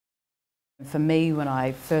For me, when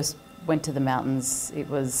I first went to the mountains, it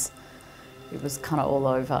was kind of all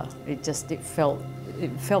over. It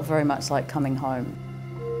felt very much like coming home.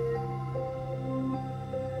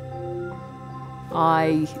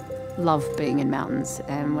 I love being in mountains,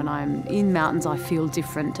 and when I'm in mountains I feel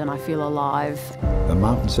different and I feel alive. The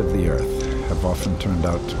mountains of the earth have often turned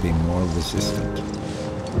out to be more resistant,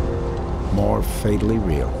 more fatally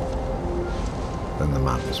real than the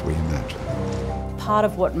mountains we imagine. Part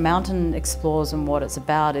of what Mountain explores and what it's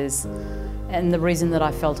about is, and the reason that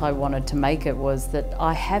I felt I wanted to make it was that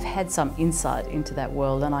I have had some insight into that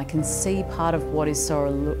world, and I can see part of what is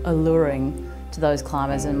so alluring to those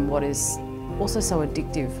climbers and what is also so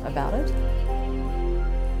addictive about it.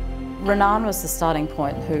 Renan was the starting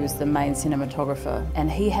point, who's the main cinematographer,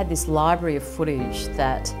 and he had this library of footage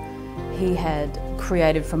that he had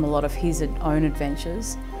created from a lot of his own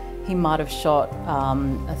adventures. He might have shot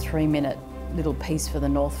a 3-minute little piece for the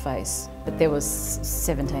North Face, but there was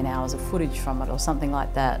 17 hours of footage from it or something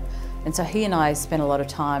like that. And so he and I spent a lot of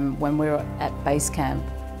time when we were at base camp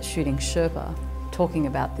shooting Sherpa, talking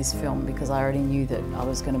about this film, because I already knew that I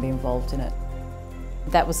was going to be involved in it.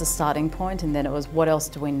 That was the starting point, and then it was, what else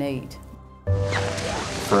do we need?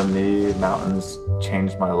 For me, mountains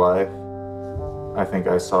changed my life. I think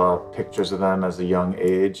I saw pictures of them as a young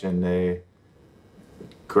age, and they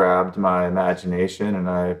grabbed my imagination, and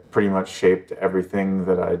I pretty much shaped everything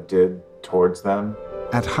that I did towards them.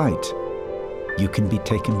 At height, you can be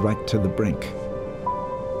taken right to the brink.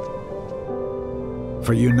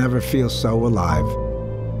 For you never feel so alive,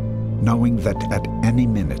 knowing that at any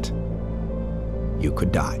minute, you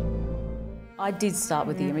could die. I did start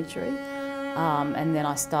with the imagery, and then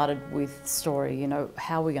I started with story, you know,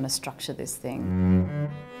 how are we going to structure this thing?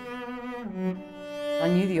 I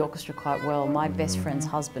knew the orchestra quite well. My best friend's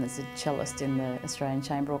husband is a cellist in the Australian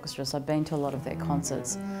Chamber Orchestra, so I've been to a lot of their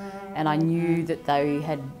concerts, and I knew that they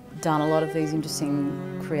had done a lot of these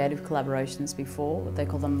interesting creative collaborations before. They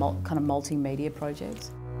call them kind of multimedia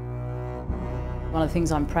projects. One of the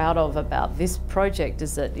things I'm proud of about this project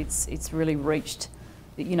is that it's really reached,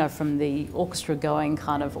 you know, from the orchestra-going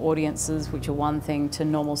kind of audiences, which are one thing, to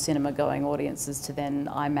normal cinema-going audiences, to then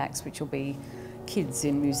IMAX, which will be kids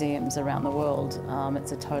in museums around the world.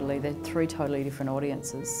 They're 3 totally different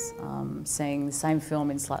audiences, seeing the same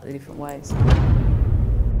film in slightly different ways.